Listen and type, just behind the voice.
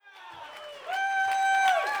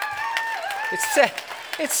It's sad.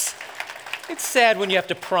 It's it's sad when you have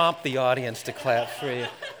to prompt the audience to clap for you.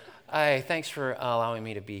 Hi, thanks for allowing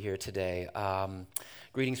me to be here today.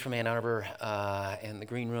 Greetings from Ann Arbor and the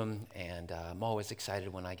green room, and I'm always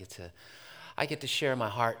excited when I get to share my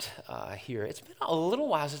heart here. It's been a little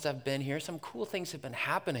while since I've been here. Some cool things have been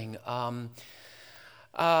happening.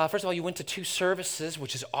 First of all, you went to 2 services,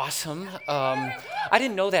 which is awesome. I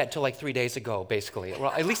didn't know that until like 3 days ago, basically.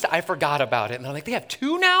 Well, at least I forgot about it. And I'm like, they have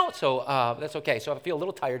 2 now? So that's okay. So I feel a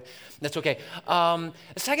little tired. That's okay. The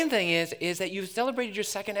second thing is that you celebrated your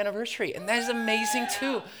 2nd anniversary, and that is amazing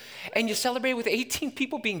too. And you celebrated with 18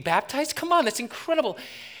 people being baptized? Come on, that's incredible.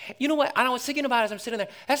 You know what? I was thinking about it as I'm sitting there.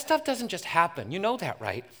 That stuff doesn't just happen. You know that,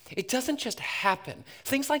 right? It doesn't just happen.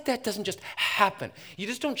 Things like that doesn't just happen. You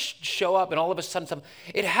just don't show up and all of a sudden something.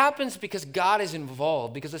 It happens because God is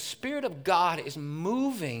involved, because the Spirit of God is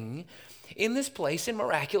moving in this place in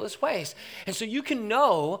miraculous ways. And so you can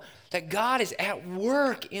know that God is at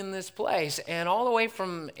work in this place. And all the way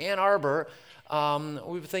from Ann Arbor,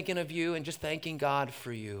 we were thinking of you and just thanking God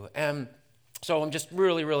for you. And so I'm just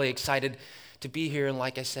really, really excited to be here, and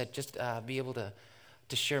like I said, just be able to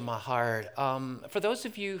share my heart. For those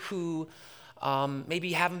of you who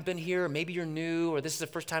maybe haven't been here, or maybe you're new, or this is the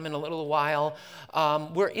first time in a little while,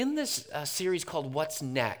 we're in this series called What's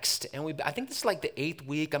Next, and I think this is like the 8th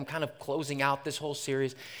week. I'm kind of closing out this whole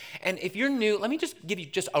series, and if you're new, let me just give you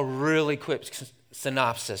just a really quick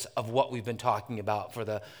synopsis of what we've been talking about for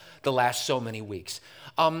the last so many weeks.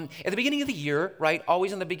 At the beginning of the year, right,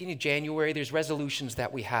 always in the beginning of January, there's resolutions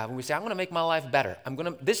that we have. And we say, I'm going to make my life better.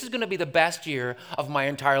 This is going to be the best year of my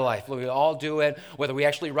entire life. We all do it, whether we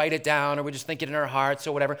actually write it down or we just think it in our hearts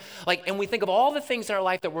or whatever. And we think of all the things in our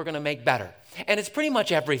life that we're going to make better. And it's pretty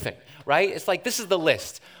much everything, right? It's like this is the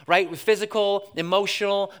list, right? With physical,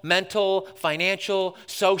 emotional, mental, financial,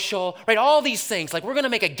 social, right? All these things. Like we're going to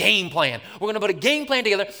make a game plan. We're going to put a game plan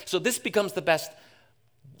together so this becomes the best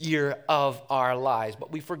year of our lives.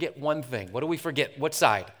 But we forget one thing. What do we forget? What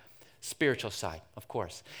side? Spiritual side, of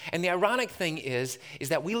course. And the ironic thing is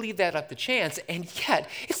that we leave that up to chance, and yet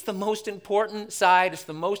it's the most important side, it's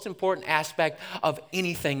the most important aspect of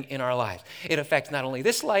anything in our lives. It affects not only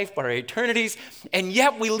this life, but our eternities, and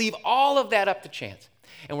yet we leave all of that up to chance.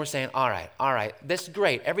 And we're saying, all right, this is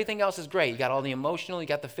great. Everything else is great. You got all the emotional, you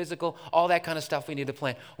got the physical, all that kind of stuff we need to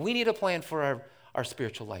plan. We need a plan for our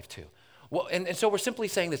spiritual life too. Well, and so we're simply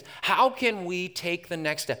saying this. How can we take the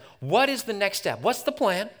next step? What is the next step? What's the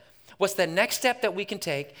plan? What's the next step that we can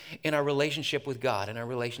take in our relationship with God, in our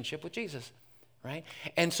relationship with Jesus, right?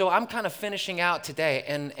 And so I'm kind of finishing out today,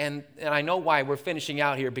 and I know why we're finishing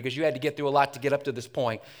out here, because you had to get through a lot to get up to this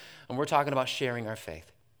point, and we're talking about sharing our faith.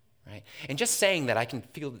 Right? And just saying that, I can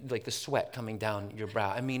feel like the sweat coming down your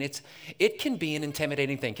brow. I mean, it can be an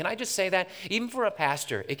intimidating thing. Can I just say that? Even for a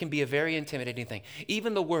pastor, it can be a very intimidating thing.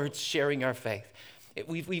 Even the words sharing our faith.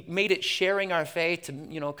 We've made it sharing our faith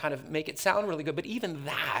to, kind of make it sound really good. But even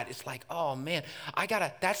that, it's like, oh man,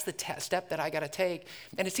 that's the step that I got to take.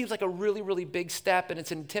 And it seems like a really, really big step, and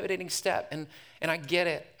it's an intimidating step. And I get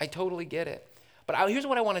it. I totally get it. But here's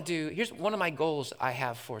what I want to do. Here's one of my goals I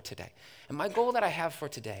have for today. And my goal that I have for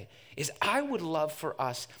today is I would love for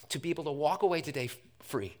us to be able to walk away today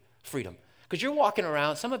freedom. Because you're walking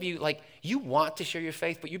around, some of you, you want to share your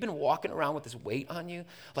faith, but you've been walking around with this weight on you.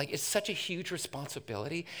 It's such a huge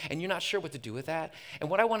responsibility, and you're not sure what to do with that. And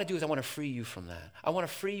what I want to do is I want to free you from that. I want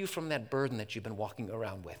to free you from that burden that you've been walking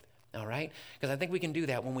around with, all right? Because I think we can do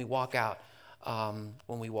that when we walk out.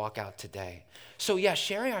 Today. So yeah,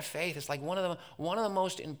 sharing our faith is like one of the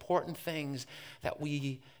most important things that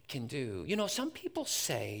we can do. Some people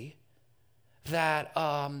say that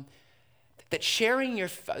that sharing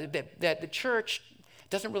that the church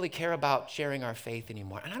doesn't really care about sharing our faith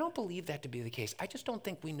anymore. And I don't believe that to be the case. I just don't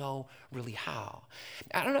think we know really how.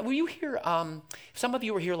 I don't know, were you here, some of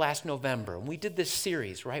you were here last November, and we did this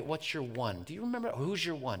series, right? What's your one? Do you remember? Who's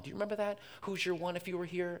your one? Do you remember that? Who's your one if you were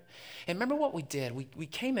here? And remember what we did? We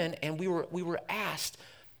came in and we were asked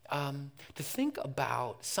to think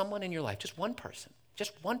about someone in your life, just one person.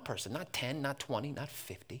 Just one person, not 10, not 20, not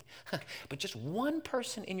 50, but just one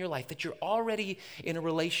person in your life that you're already in a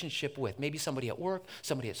relationship with. Maybe somebody at work,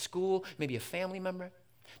 somebody at school, maybe a family member.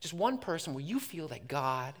 Just one person where you feel that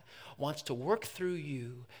God wants to work through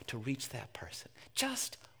you to reach that person.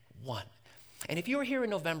 Just one. And if you were here in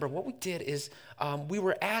November, what we did is we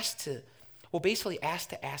were asked to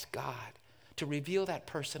ask God to reveal that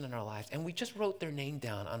person in our lives. And we just wrote their name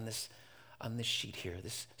down on this sheet here,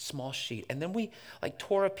 this small sheet. And then we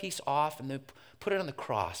tore a piece off and then put it on the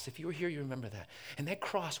cross. If you were here, you remember that. And that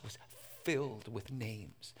cross was filled with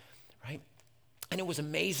names, right? And it was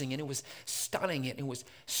amazing, and it was stunning, and it was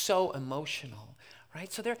so emotional,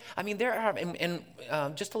 right? So there are,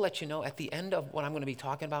 just to let you know, at the end of what I'm going to be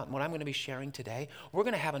talking about and what I'm going to be sharing today, we're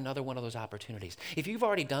going to have another one of those opportunities. If you've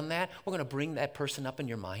already done that, we're going to bring that person up in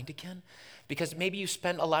your mind again, because maybe you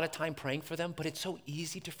spend a lot of time praying for them, but it's so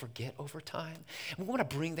easy to forget over time. And we want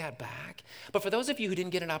to bring that back. But for those of you who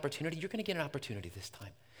didn't get an opportunity, you're going to get an opportunity this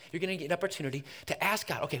time. You're going to get an opportunity to ask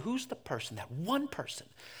God, okay, who's the person, that one person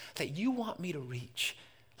that you want me to reach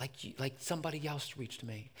like somebody else reached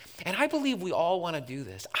me? And I believe we all want to do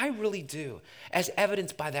this. I really do, as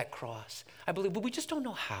evidenced by that cross. I believe, but we just don't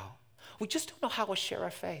know how. We just don't know how to share our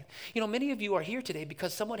faith. You know, many of you are here today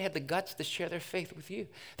because someone had the guts to share their faith with you.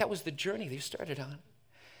 That was the journey they started on.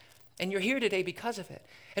 And you're here today because of it.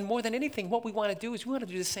 And more than anything, what we want to do is we want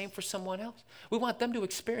to do the same for someone else. We want them to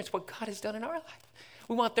experience what God has done in our life.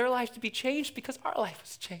 We want their lives to be changed because our life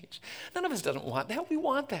was changed. None of us doesn't want that. We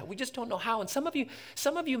want that. We just don't know how. And some of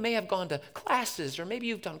you may have gone to classes, or maybe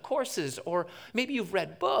you've done courses, or maybe you've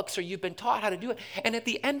read books, or you've been taught how to do it. And at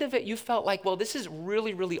the end of it, you felt like, well, this is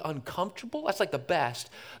really, really uncomfortable. That's like the best.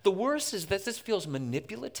 The worst is that this feels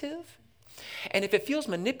manipulative. And if it feels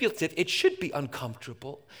manipulative, it should be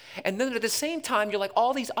uncomfortable. And then at the same time, you're like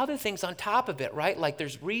all these other things on top of it, right? Like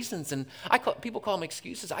there's reasons, and people call them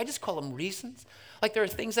excuses. I just call them reasons. Like there are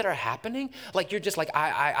things that are happening. Like you're just like,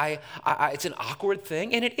 it's an awkward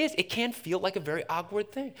thing. And it is. It can feel like a very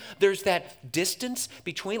awkward thing. There's that distance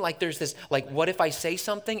between, like there's this, like what if I say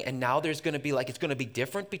something and now there's going to be like, it's going to be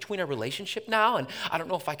different between our relationship now, and I don't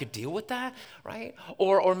know if I could deal with that, right?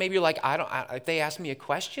 Or maybe you're like, if they ask me a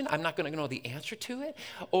question, I'm not going to know the answer to it.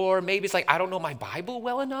 Or maybe it's like, I don't know my Bible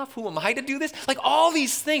well enough. Who am I to do this? Like all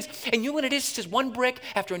these things. And you know what it is? It's just one brick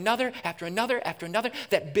after another, after another, after another,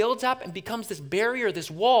 that builds up and becomes this barrier,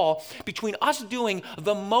 this wall between us doing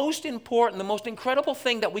the most important, the most incredible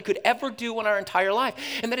thing that we could ever do in our entire life.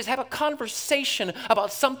 And that is have a conversation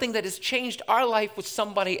about something that has changed our life with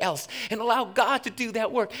somebody else, and allow God to do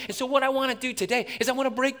that work. And so what I want to do today is I want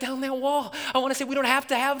to break down that wall. I want to say we don't have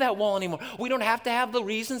to have that wall anymore. We don't have to have the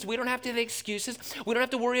reasons. We don't have to have the excuses. We don't have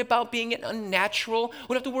to worry about being unnatural. We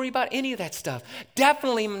don't have to worry about any of that stuff.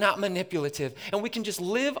 Definitely not manipulative. And we can just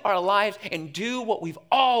live our lives and do what we've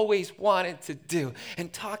always wanted to do,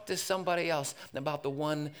 and talk to somebody else about the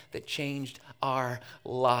one that changed our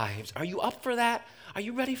lives. Are you up for that? Are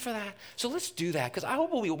you ready for that? So let's do that, because I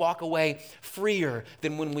hope we walk away freer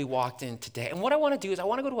than when we walked in today. And what I want to do is I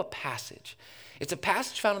want to go to a passage. It's a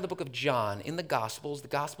passage found in the book of John in the Gospels. The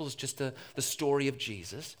Gospel is just the story of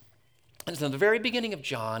Jesus. And it's in the very beginning of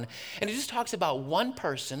John, and it just talks about one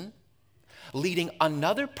person leading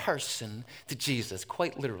another person to Jesus,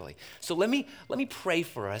 quite literally. So let me pray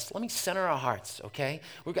for us. Let me center our hearts, okay?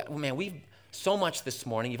 We've so much this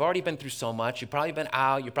morning. You've already been through so much. You've probably been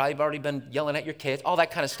out. You've probably already been yelling at your kids, all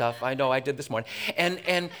that kind of stuff. I know I did this morning.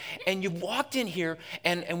 And you've walked in here,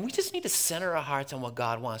 and we just need to center our hearts on what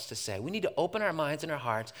God wants to say. We need to open our minds and our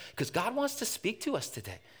hearts, because God wants to speak to us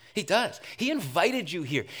today. He does. He invited you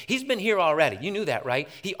here. He's been here already. You knew that, right?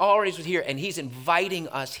 He always was here, and he's inviting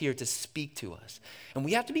us here to speak to us. And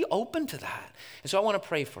we have to be open to that. And so I want to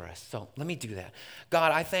pray for us. So let me do that.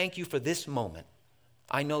 God, I thank you for this moment.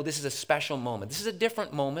 I know this is a special moment. This is a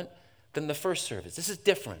different moment than the first service. This is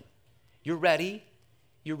different. You're ready.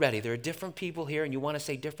 You're ready. There are different people here, and you want to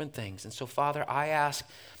say different things. And so, Father, I ask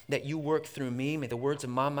that you work through me. May the words of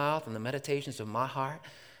my mouth and the meditations of my heart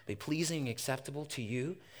be pleasing and acceptable to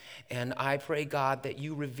you. And I pray, God, that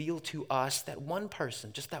you reveal to us that one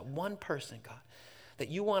person, just that one person, God, that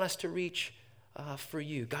you want us to reach for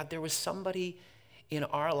you. God, there was somebody in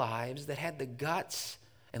our lives that had the guts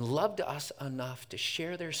and loved us enough to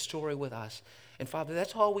share their story with us. And Father,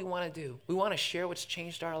 that's all we want to do. We want to share what's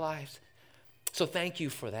changed our lives. So thank you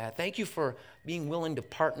for that. Thank you for being willing to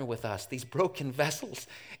partner with us, these broken vessels,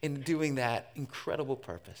 in doing that incredible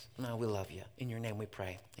purpose. Now we love you. In your name we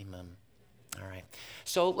pray. Amen. All right.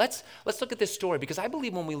 So let's look at this story, because I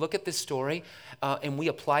believe when we look at this story and we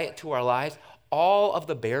apply it to our lives, all of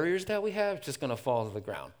the barriers that we have are just going to fall to the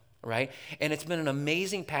ground, right? And it's been an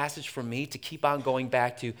amazing passage for me to keep on going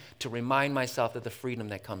back to remind myself of the freedom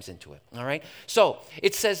that comes into it, all right? So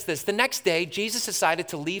it says this: the next day, Jesus decided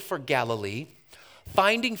to leave for Galilee.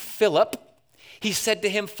 Finding Philip, he said to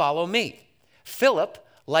him, "Follow me." Philip,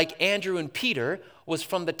 like Andrew and Peter, was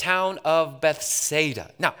from the town of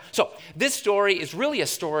Bethsaida. Now, so this story is really a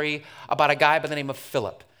story about a guy by the name of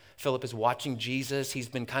Philip. Philip is watching Jesus. He's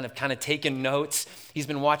been kind of taking notes. He's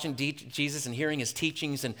been watching Jesus and hearing his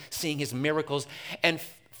teachings and seeing his miracles. And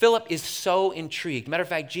Philip is so intrigued. Matter of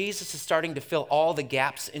fact, Jesus is starting to fill all the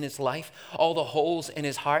gaps in his life, all the holes in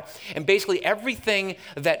his heart. And basically everything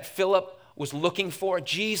that Philip was looking for,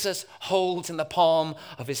 Jesus holds in the palm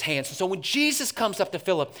of his hands. And so when Jesus comes up to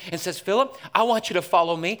Philip and says, Philip, I want you to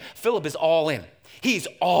follow me, Philip is all in. He's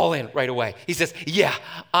all in right away. He says, yeah,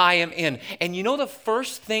 I am in. And you know the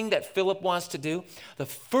first thing that Philip wants to do? The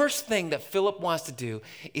first thing that Philip wants to do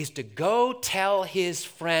is to go tell his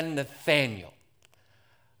friend Nathanael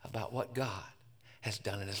about what God has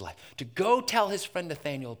done in his life. To go tell his friend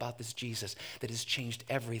Nathanael about this Jesus that has changed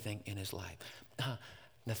everything in his life.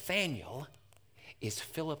 Nathanael is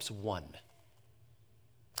Philip's one.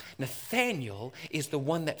 Nathanael is the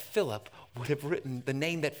one that Philip would have written, the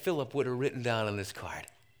name that Philip would have written down on this card.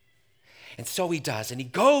 And so he does. And he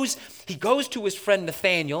goes to his friend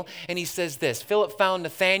Nathanael and he says this, Philip found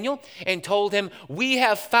Nathanael and told him, we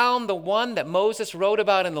have found the one that Moses wrote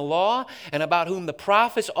about in the law and about whom the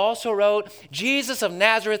prophets also wrote, Jesus of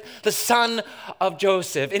Nazareth, the son of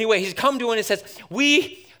Joseph. Anyway, he's come to him and says,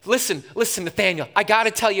 Listen, Nathanael, I got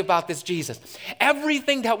to tell you about this Jesus.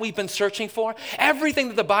 Everything that we've been searching for, everything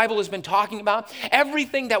that the Bible has been talking about,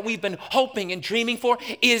 everything that we've been hoping and dreaming for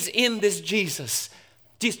is in this Jesus.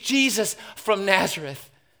 This Jesus from Nazareth.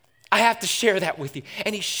 I have to share that with you.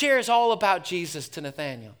 And he shares all about Jesus to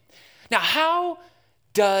Nathanael. Now, how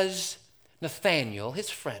does Nathanael, his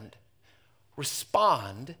friend,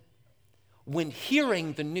 respond when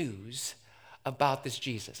hearing the news about this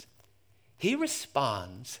Jesus? He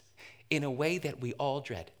responds in a way that we all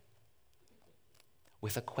dread,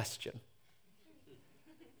 with a question.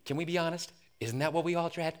 Can we be honest? Isn't that what we all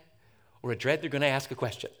dread? We're dread they're going to ask a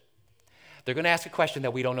question. They're going to ask a question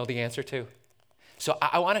that we don't know the answer to. So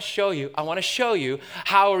I want to show you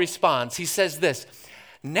how he responds. He says this,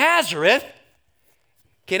 Nazareth,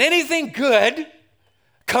 can anything good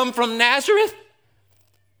come from Nazareth?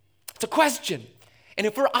 It's a question. And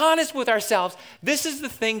if we're honest with ourselves, this is the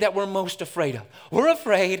thing that we're most afraid of. We're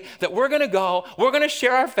afraid that we're going to go, we're going to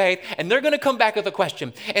share our faith, and they're going to come back with a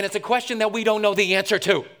question. And it's a question that we don't know the answer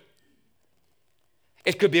to.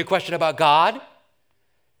 It could be a question about God.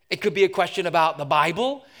 It could be a question about the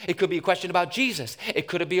Bible. It could be a question about Jesus. It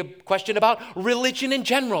could be a question about religion in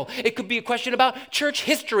general. It could be a question about church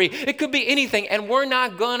history. It could be anything, and we're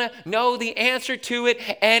not going to know the answer to it,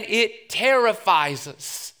 and it terrifies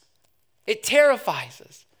us. It terrifies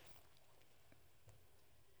us.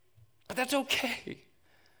 But that's okay.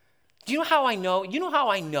 Do you know how I know? You know how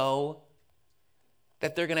I know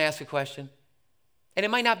that they're going to ask a question? And it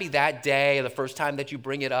might not be that day or the first time that you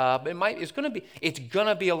bring it up. It's going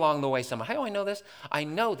to be along the way somehow. How do I know this? I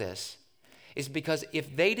know this is because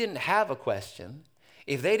if they didn't have a question,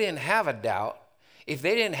 if they didn't have a doubt, if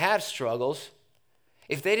they didn't have struggles,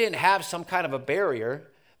 if they didn't have some kind of a barrier,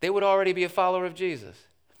 they would already be a follower of Jesus.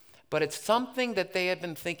 But it's something that they have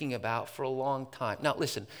been thinking about for a long time. Now,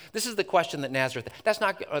 listen, this is the question that Nazareth, that's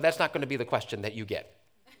not going to be the question that you get.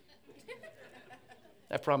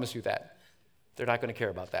 I promise you that. They're not going to care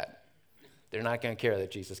about that. They're not going to care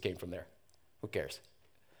that Jesus came from there. Who cares?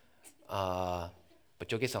 But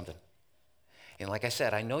you'll get something. And like I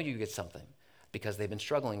said, I know you get something because they've been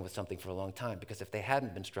struggling with something for a long time. Because if they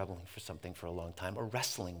hadn't been struggling for something for a long time or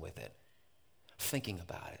wrestling with it, thinking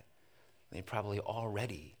about it, they'd probably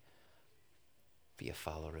already be a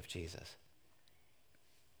follower of Jesus.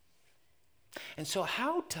 And so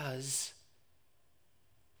how does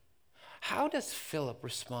Philip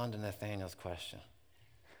respond to Nathanael's question?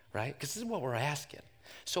 Right? Because this is what we're asking.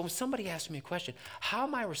 So when somebody asks me a question, how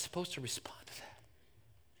am I supposed to respond to that?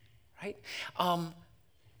 Right?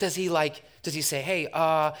 Does he say, hey,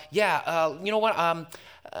 you know what?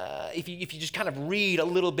 If you just kind of read a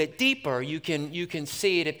little bit deeper, you can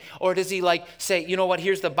see it. Or does he say, you know what?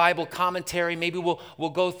 Here's the Bible commentary. Maybe we'll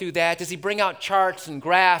go through that. Does he bring out charts and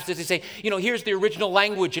graphs? Does he say, here's the original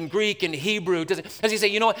language in Greek and Hebrew? Does he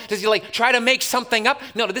say, Does he try to make something up?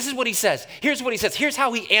 No. This is what he says. Here's what he says. Here's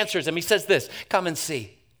how he answers him. He says this: come and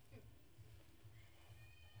see.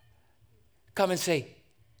 Come and see.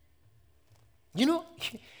 Do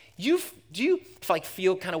you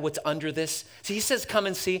feel kind of what's under this? See, he says, come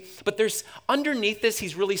and see, but there's underneath this,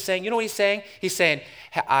 he's really saying, you know what he's saying? He's saying,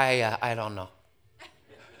 I don't know.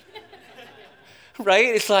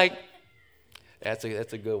 Right? It's like, that's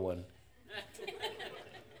a good one.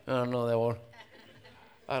 I don't know that one.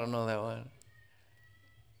 I don't know that one.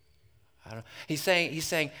 He's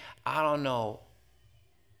saying, I don't know,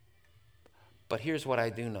 but here's what I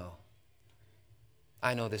do know.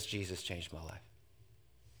 I know this Jesus changed my life.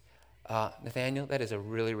 Nathanael, that is a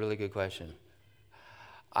really, really good question.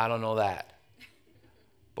 I don't know that.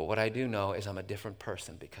 But what I do know is I'm a different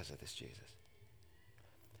person because of this Jesus.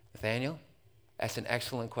 Nathanael, that's an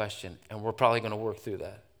excellent question, and we're probably going to work through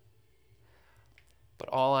that. But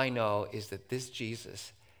all I know is that this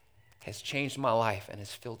Jesus has changed my life and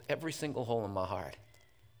has filled every single hole in my heart.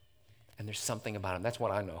 And there's something about him. That's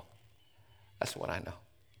what I know. That's what I know.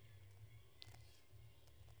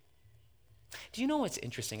 Do you know what's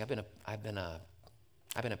interesting? I've been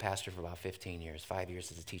a pastor for about 15 years, 5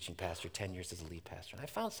 years as a teaching pastor, 10 years as a lead pastor. And I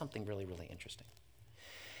found something really, really interesting.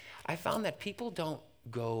 I found that people don't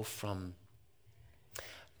go from,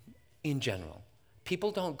 in general,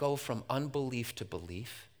 people don't go from unbelief to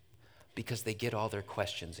belief because they get all their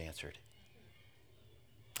questions answered.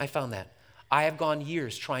 I found that. I have gone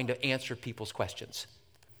years trying to answer people's questions.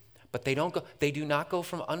 But they do not go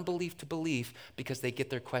from unbelief to belief because they get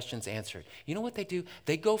their questions answered. You know what they do?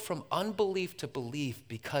 They go from unbelief to belief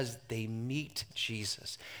because they meet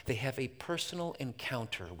Jesus. They have a personal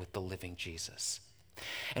encounter with the living Jesus.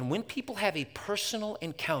 And when people have a personal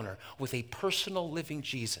encounter with a personal living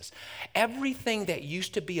Jesus, everything that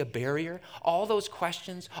used to be a barrier, all those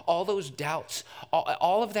questions, all those doubts,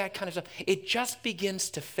 all of that kind of stuff, it just begins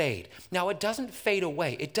to fade. Now, it doesn't fade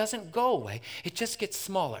away. It doesn't go away. It just gets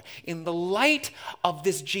smaller. In the light of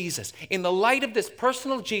this Jesus, in the light of this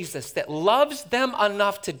personal Jesus that loves them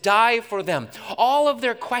enough to die for them, all of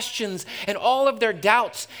their questions and all of their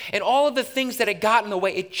doubts and all of the things that had gotten in the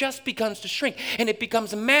way, it just begins to shrink and it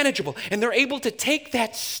becomes manageable, and they're able to take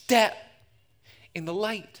that step in the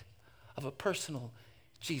light of a personal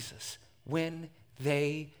Jesus when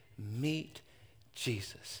they meet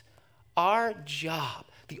Jesus. Our job,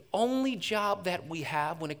 the only job that we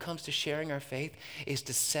have when it comes to sharing our faith, is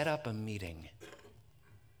to set up a meeting.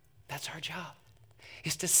 That's our job,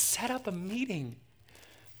 is to set up a meeting.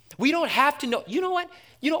 We don't have to know, you know what?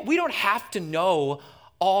 We don't have to know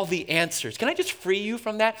all the answers. Can I just free you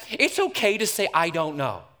from that? It's okay to say, I don't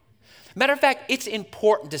know. Matter of fact, it's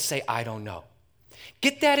important to say, I don't know.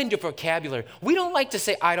 Get that into vocabulary. We don't like to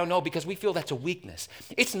say, I don't know, because we feel that's a weakness.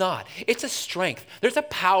 It's not. It's a strength. There's a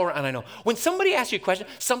power on I know. When somebody asks you a question,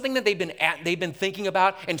 something that they've been thinking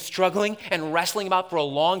about and struggling and wrestling about for a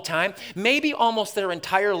long time, maybe almost their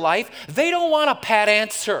entire life, they don't want a pat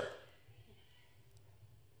answer.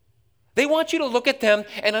 They want you to look at them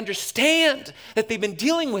and understand that they've been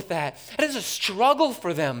dealing with that. It is a struggle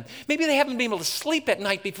for them. Maybe they haven't been able to sleep at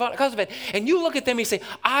night because of it. And you look at them and you say,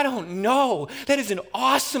 I don't know. That is an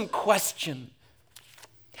awesome question.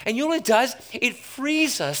 And you know what it does? It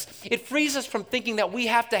frees us. It frees us from thinking that we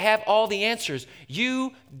have to have all the answers.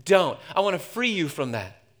 You don't. I want to free you from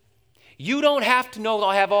that. You don't have to know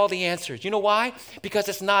I have all the answers. You know why? Because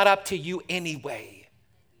it's not up to you anyway.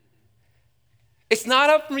 It's not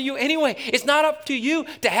up for you anyway. It's not up to you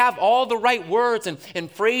to have all the right words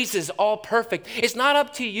and phrases all perfect. It's not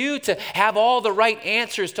up to you to have all the right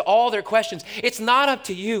answers to all their questions. It's not up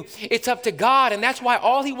to you. It's up to God. And that's why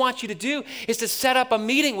all he wants you to do is to set up a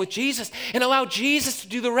meeting with Jesus and allow Jesus to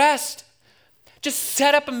do the rest. Just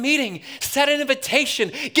set up a meeting, set an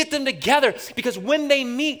invitation, get them together, because when they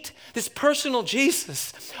meet this personal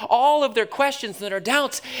Jesus, all of their questions and their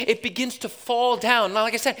doubts, it begins to fall down. Now,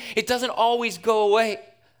 like I said, it doesn't always go away,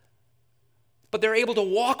 but they're able to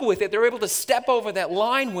walk with it. They're able to step over that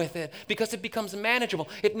line with it because it becomes manageable.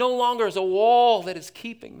 It no longer is a wall that is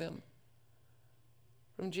keeping them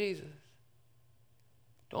from Jesus.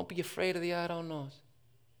 Don't be afraid of the I don't knows.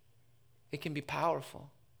 It can be powerful.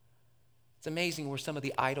 It's amazing where some of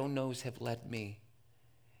the I don't knows have led me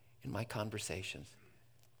in my conversations.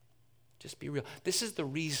 Just be real. This is the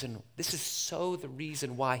reason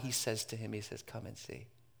why he says to him, he says, come and see.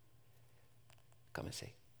 Come and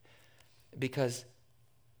see. Because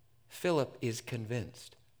Philip is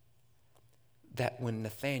convinced that when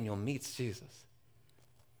Nathanael meets Jesus,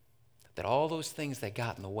 that all those things that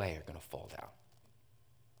got in the way are going to fall down.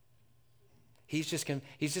 He's just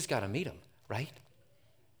got to meet him, right?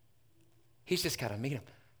 He's just got to meet him.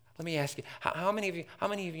 Let me ask you, how many of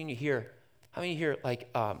you here, like,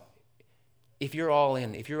 if you're all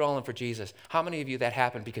in for Jesus, how many of you that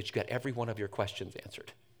happened because you got every one of your questions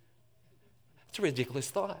answered? It's a ridiculous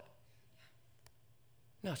thought.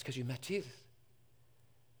 No, it's because you met Jesus.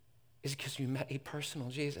 It's because you met a personal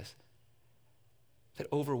Jesus that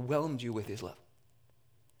overwhelmed you with his love.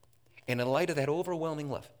 And in light of that overwhelming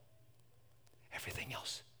love, everything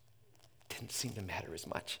else didn't seem to matter as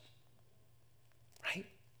much. Right?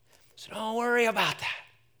 So don't worry about that.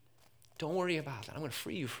 Don't worry about that. I'm going to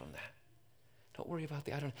free you from that. Don't worry about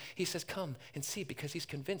the I don't know. He says, come and see, because he's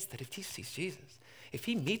convinced that if he sees Jesus, if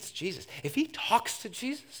he meets Jesus, if he talks to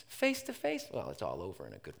Jesus face to face, well, it's all over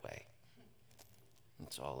in a good way.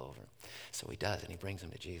 It's all over. So he does, and he brings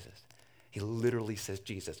him to Jesus. He literally says,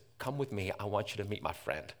 Jesus, come with me. I want you to meet my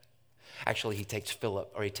friend. Actually, he takes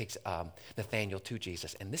Nathanael to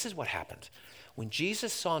Jesus. And this is what happens. When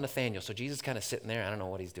Jesus saw Nathanael, so Jesus kind of sitting there, I don't know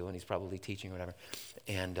what he's doing. He's probably teaching or whatever.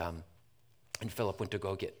 And Philip went to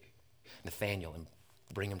go get Nathanael and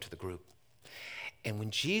bring him to the group. And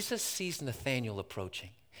when Jesus sees Nathanael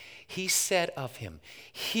approaching, he said of him,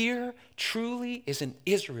 "Here truly is an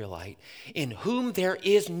Israelite in whom there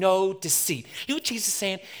is no deceit." You know what Jesus is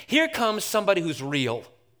saying? Here comes somebody who's real.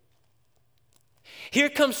 Here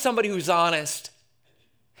comes somebody who's honest.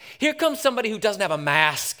 Here comes somebody who doesn't have a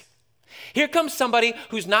mask. Here comes somebody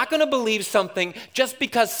who's not going to believe something just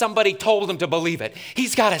because somebody told him to believe it.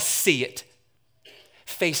 He's got to see it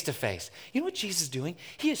face to face. You know what Jesus is doing?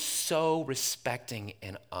 He is so respecting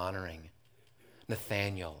and honoring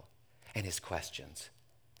Nathanael and his questions.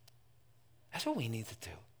 That's what we need to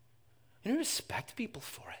do. We need to respect people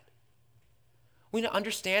for it. We need to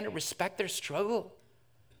understand and respect their struggle.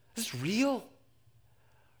 It's real.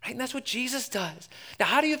 Right? And that's what Jesus does. Now,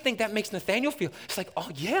 how do you think that makes Nathanael feel? It's like, oh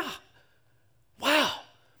yeah. Wow.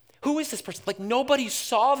 Who is this person? Like nobody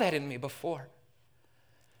saw that in me before.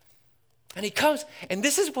 And he comes, and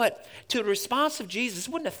this is what, to the response of Jesus, this is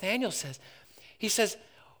what Nathanael says. He says,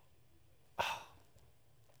 "Oh,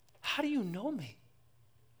 how do you know me?"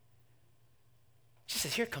 She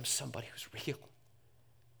says, here comes somebody who's real.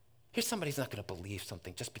 Here's somebody who's not going to believe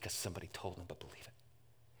something just because somebody told him to believe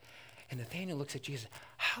it. And Nathanael looks at Jesus,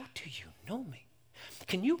 "How do you know me?"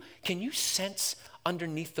 Can you sense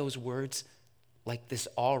underneath those words like this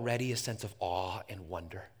already a sense of awe and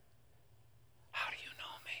wonder? How do you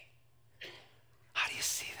know me? How do you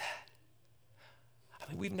see that? I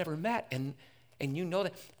mean, we've never met, and you know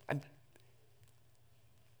that.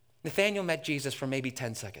 Nathanael met Jesus for maybe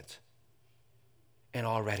 10 seconds, and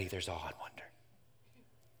already there's awe and wonder.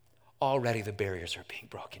 Already the barriers are being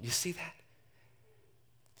broken. You see that?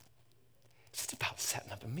 It's just about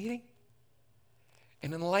setting up a meeting.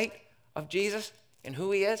 And in the light of Jesus and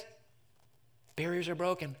who he is, barriers are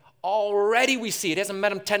broken. Already we see it. It hasn't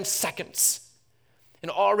met him 10 seconds.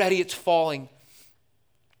 And already it's falling.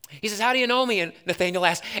 He says, "How do you know me?" And Nathanael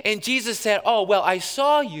asked. And Jesus said, "Oh, well, I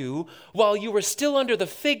saw you while you were still under the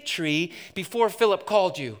fig tree before Philip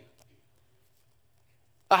called you."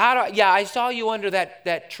 I saw you under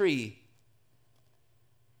that tree.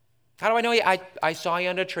 How do I know you? I saw you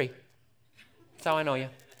under a tree. That's how I know you.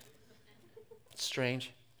 It's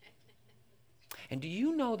strange. And do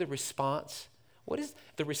you know the response? What is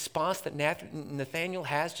the response that Nathanael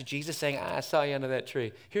has to Jesus saying, "I saw you under that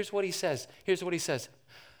tree"? Here's what he says.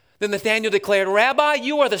 Then Nathanael declared, "Rabbi,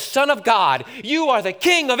 you are the Son of God. You are the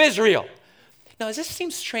King of Israel." Now, does this seem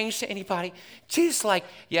strange to anybody? Jesus like,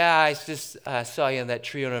 "Yeah, I just saw you in that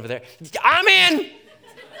tree over there." I'm in.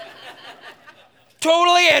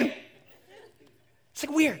 Totally in. It's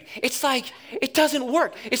like weird. It's like, it doesn't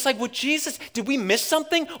work. It's like what Jesus, did we miss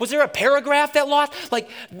something? Was there a paragraph that lost? Like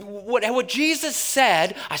what Jesus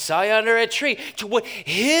said, "I saw you under a tree," to what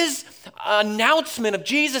his announcement of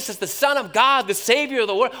Jesus as the Son of God, the Savior of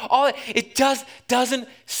the world, all that, it doesn't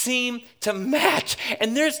seem to match.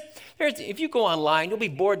 And there's if you go online, you'll be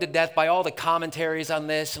bored to death by all the commentaries on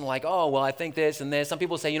this and like, "Oh, well, I think this and this." Some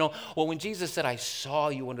people say, well, when Jesus said, "I saw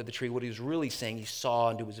you under the tree," what he was really saying, he saw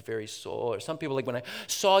into his very soul. Or some people like, "When I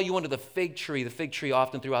saw you under the fig tree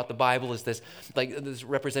often throughout the Bible is this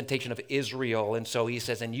representation of Israel." And so he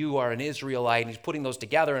says, "And you are an Israelite," and he's putting those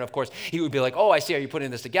together. And of course, he would be like, "Oh, I see how you're putting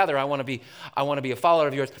this together. I want to be a follower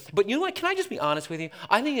of yours." But you know what? Can I just be honest with you?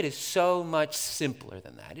 I think it is so much simpler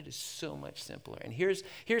than that. It is so much simpler. And here's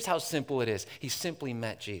how simple it is. He simply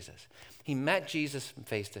met Jesus. He met Jesus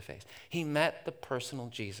face to face. He met the personal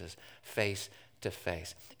Jesus face to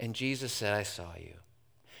face. And Jesus said, "I saw you."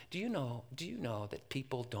 Do you know that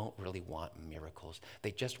people don't really want miracles?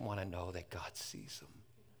 They just want to know that God sees them.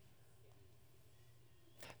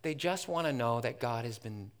 They just want to know that God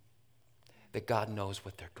knows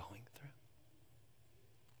what they're going through.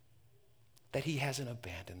 That he hasn't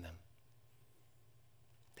abandoned them.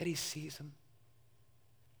 That he sees them.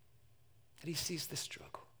 That he sees the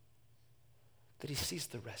struggle. That he sees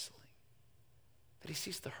the wrestling. That he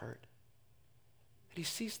sees the hurt. That he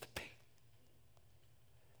sees the pain.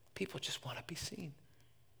 People just want to be seen.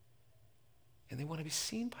 And they want to be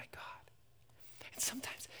seen by God. And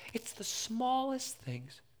sometimes it's the smallest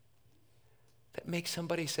things that make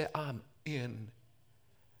somebody say, "I'm in.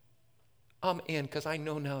 I'm in because I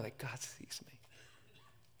know now that God sees me."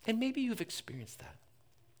 And maybe you've experienced that.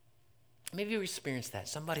 Maybe you experienced that.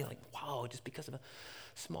 Somebody like, wow, just because of the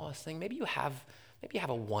smallest thing. Maybe you have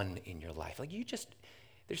a one in your life. Like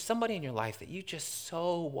there's somebody in your life that you just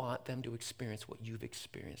so want them to experience what you've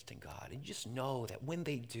experienced in God. And you just know that when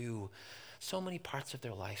they do, so many parts of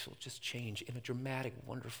their life will just change in a dramatic,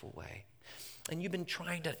 wonderful way. And you've been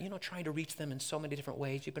trying to reach them in so many different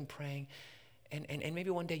ways. You've been praying. And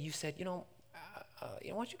maybe one day you said, why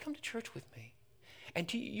don't you come to church with me? And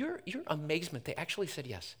to your amazement, they actually said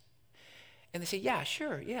yes. And they say, yeah,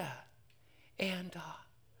 sure, yeah. And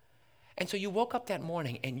so you woke up that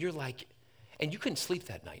morning and you're like, and you couldn't sleep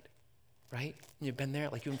that night, right? And you've been there,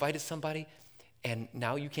 like you invited somebody, and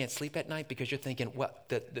now you can't sleep at night because you're thinking, well,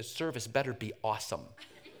 the service better be awesome.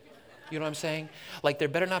 You know what I'm saying? Like there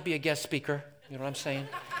better not be a guest speaker. You know what I'm saying?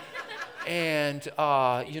 And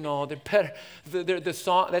they better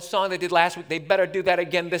that song they did last week, they better do that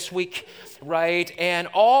again this week, right? And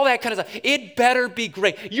all that kind of stuff. It better be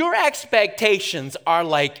great. Your expectations are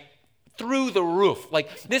like through the roof. Like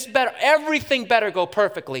everything better go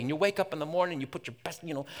perfectly. And you wake up in the morning, you put your best,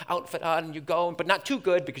 outfit on, and you go, but not too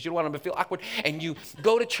good because you don't want them to feel awkward. And you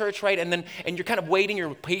go to church, right? And you're kind of waiting,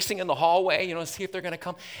 you're pacing in the hallway, see if they're going to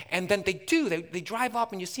come. And then they do. They drive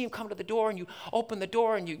up, and you see them come to the door, and you open the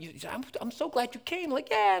door, and you say, I'm so glad you came. Like,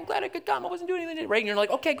 yeah, I'm glad I could come. I wasn't doing anything, right? And you're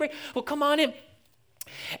like, okay, great. Well, come on in.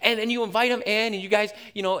 And then you invite them in, and you guys,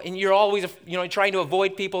 and you're always, trying to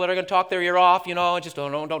avoid people that are going to talk their ear off, just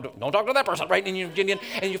don't talk to that person, right? And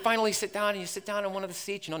you finally sit down, and you sit down in one of the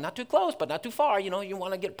seats, not too close, but not too far, you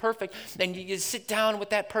want to get perfect. And you sit down with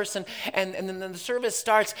that person, and then the service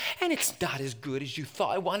starts, and it's not as good as you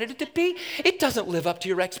thought I wanted it to be. It doesn't live up to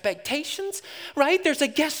your expectations, right? There's a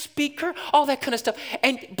guest speaker, all that kind of stuff.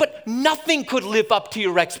 But nothing could live up to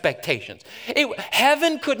your expectations.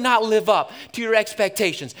 Heaven could not live up to your expectations.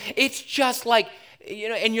 It's just like,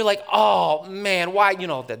 and you're like, oh man, why,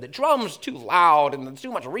 the drum's too loud and there's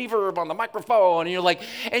too much reverb on the microphone. And you're like,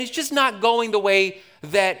 and it's just not going the way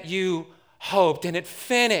that you hoped. And it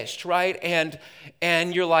finished, right?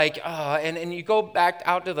 And you're like, and you go back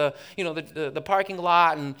out to the parking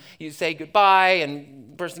lot, and you say goodbye, and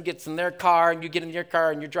the person gets in their car, and you get in your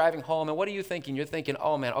car, and you're driving home. And what are you thinking? You're thinking,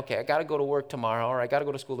 oh man, okay, I got to go to work tomorrow, or I got to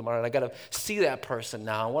go to school tomorrow, and I got to see that person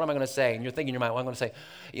now. What am I going to say? And you're thinking in your mind, well, I'm going to say,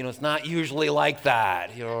 it's not usually like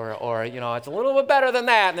that, or it's a little bit better than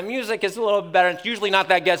that, and the music is a little bit better, and it's usually not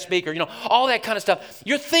that guest speaker, all that kind of stuff.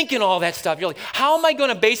 You're thinking all that stuff. You're like, how am I going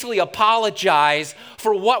to basically apologize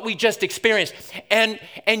for what we just experienced? And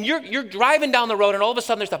you're driving down the road, and all of a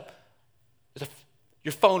sudden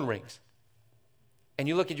your phone rings. And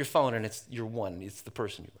you look at your phone, and it's the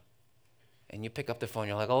person you love. And you pick up the phone,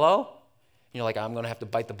 you're like, hello? And you're like, I'm going to have to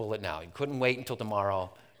bite the bullet now. You couldn't wait until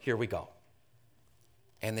tomorrow. Here we go.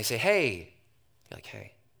 And they say, hey. You're like,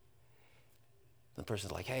 hey. And the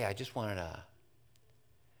person's like, hey, I just want to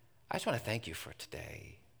thank you for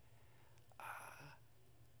today.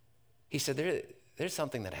 He said, there's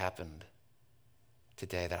something that happened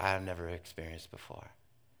today that I've never experienced before.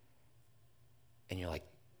 And you're like,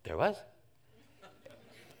 there was?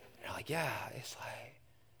 And you're like, yeah, it's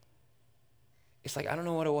like, I don't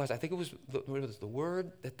know what it was. I think it was the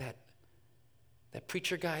word that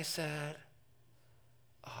preacher guy said.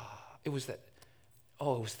 It was that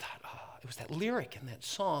lyric in that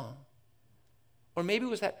song. Or maybe it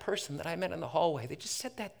was that person that I met in the hallway. They just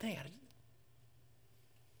said that thing.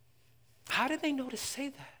 How did they know to say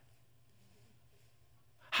that?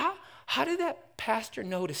 How did that pastor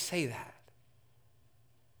know to say that?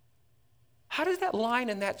 How does that line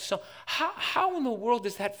in that song, how in the world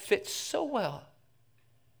does that fit so well?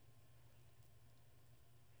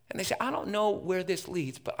 And they say, I don't know where this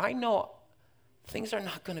leads, but I know things are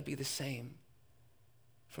not going to be the same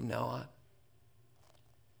from now on.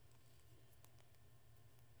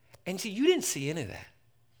 And see, you didn't see any of that.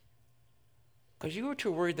 Because you were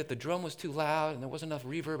too worried that the drum was too loud and there wasn't enough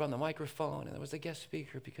reverb on the microphone and there was a guest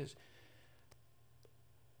speaker but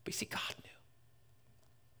you see, God knew.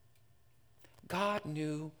 God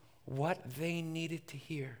knew what they needed to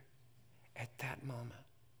hear at that moment.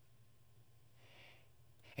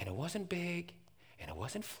 And it wasn't big and it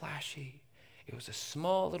wasn't flashy. It was a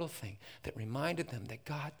small little thing that reminded them that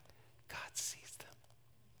God sees them.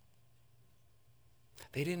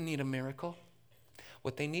 They didn't need a miracle.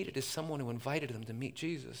 What they needed is someone who invited them to meet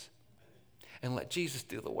Jesus and let Jesus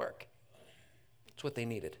do the work. That's what they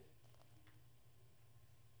needed.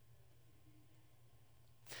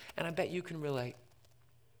 And I bet you can relate.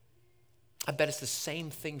 I bet it's the same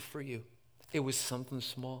thing for you. It was something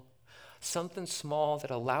small that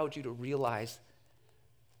allowed you to realize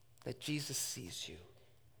that Jesus sees you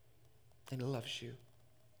and loves you.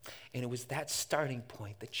 And it was that starting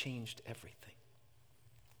point that changed everything.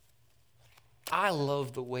 I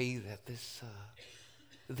love the way that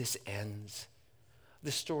this ends.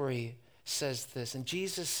 the story says this, and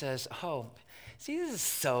Jesus says, oh, Jesus is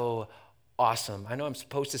so awesome. I know I'm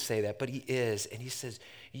supposed to say that, but he is. And he says,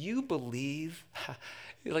 you believe,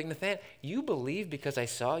 you're like, Nathanael, you believe because I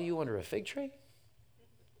saw you under a fig tree?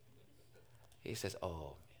 He says,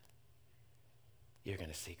 oh, you're going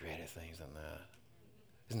to see greater things than that.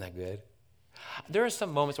 Isn't that good? There are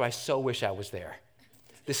some moments where I so wish I was there.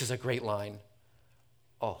 This is a great line.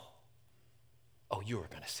 Oh, you are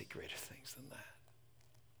going to see greater things than that.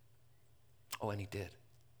 Oh, and he did.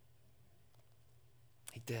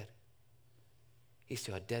 He did. He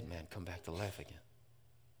saw a dead man come back to life again.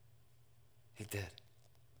 He did.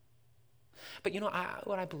 But you know,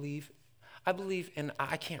 what I believe, and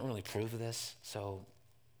I can't really prove this,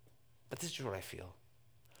 but this is what I feel.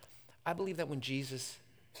 I believe that when Jesus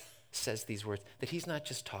says these words, that he's not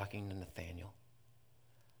just talking to Nathanael.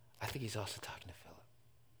 I think he's also talking to Philip.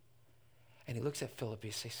 And he looks at Philip,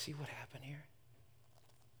 he says, see what happened here?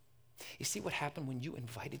 You see what happened when you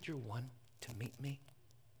invited your one to meet me?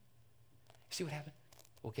 You see what happened?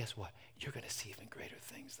 Well, guess what? You're going to see even greater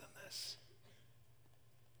things than this.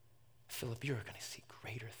 Philip, you're going to see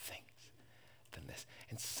greater things than this.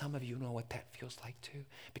 And some of you know what that feels like too,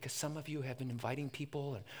 because some of you have been inviting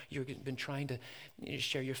people and you've been trying to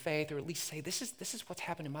share your faith, or at least say, this is what's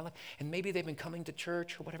happened in my life. And maybe they've been coming to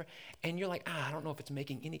church or whatever, and you're like, I don't know if it's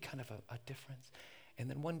making any kind of a difference. And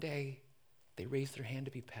then one day, they raise their hand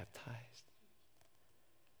to be baptized.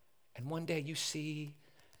 And one day you see,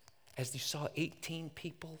 as you saw 18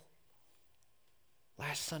 people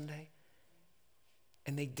last Sunday,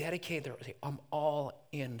 and they dedicate I'm all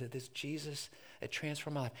into this Jesus that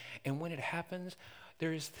transformed my life. And when it happens,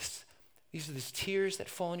 these are these tears that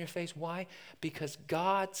fall on your face. Why? Because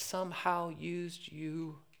God somehow used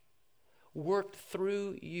you, worked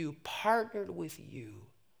through you, partnered with you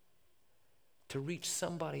to reach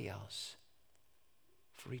somebody else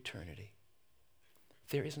for eternity.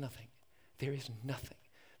 There is nothing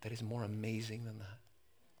that is more amazing than that.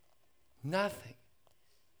 Nothing.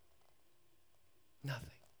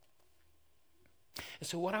 And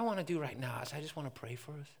so what I want to do right now is I just want to pray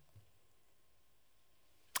for us.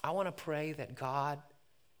 I want to pray that God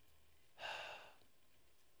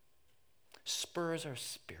spurs our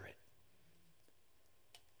spirit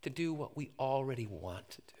to do what we already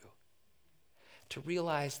want to do, to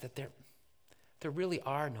realize that there really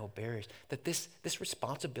are no barriers, that this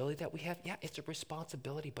responsibility that we have, yeah, it's a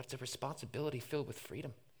responsibility, but it's a responsibility filled with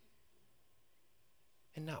freedom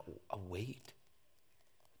and not a weight.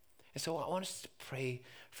 And so I want us to pray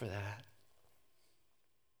for that.